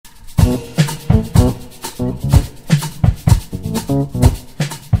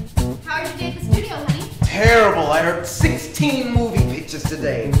16 movie pictures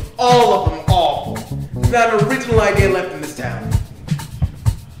today. All of them awful. Not an original idea left in this town.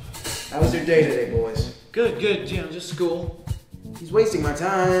 How was your day today, boys? Good, you know, just school. He's wasting my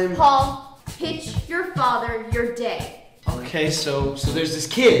time. Paul, pitch your father your day. Okay, so there's this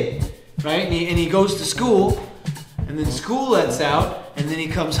kid, right? And he goes to school, and then school lets out, and then he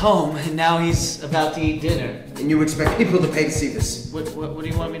comes home, and now he's about to eat dinner. And you expect people to pay to see this? What do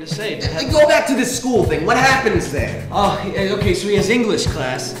you want me to say? Go back to this school thing. What happens there? Oh, okay, so he has English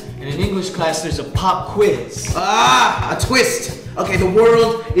class, and in English class there's a pop quiz. Ah, a twist. Okay, the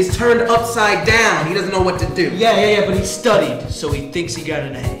world is turned upside down. He doesn't know what to do. Yeah, but he studied, so he thinks he got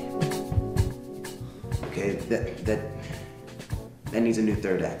an A. Okay, that needs a new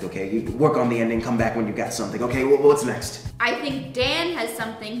third act, okay? You work on the ending, come back when you got something, okay? What's next? I think Dan has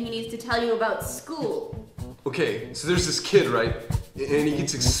something he needs to tell you about school. Okay, so there's this kid, right? And he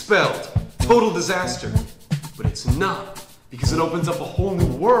gets expelled. Total disaster. But it's not, because it opens up a whole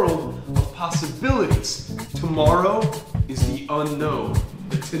new world of possibilities. Tomorrow is the unknown.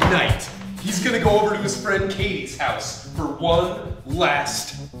 But tonight, he's gonna go over to his friend Katie's house for one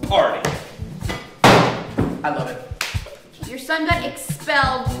last party. I love it. Your son got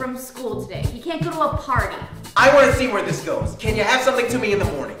expelled from school today. He can't go to a party. I want to see where this goes. Can you have something to me in the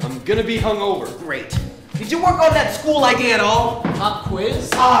morning? I'm gonna be hungover. Great. Did you work on that school idea at all? Pop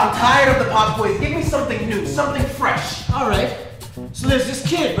quiz? I'm tired of the pop quiz. Give me something new, something fresh. All right. So there's this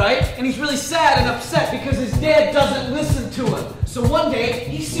kid, right? And he's really sad and upset because his dad doesn't listen to him. So one day,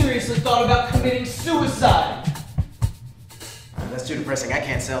 he seriously thought about committing suicide. That's too depressing. I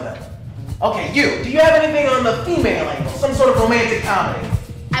can't sell that. Okay, do you have anything on the female angle? Some sort of romantic comedy?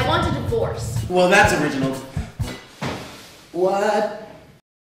 I want a divorce. Well, that's original. What?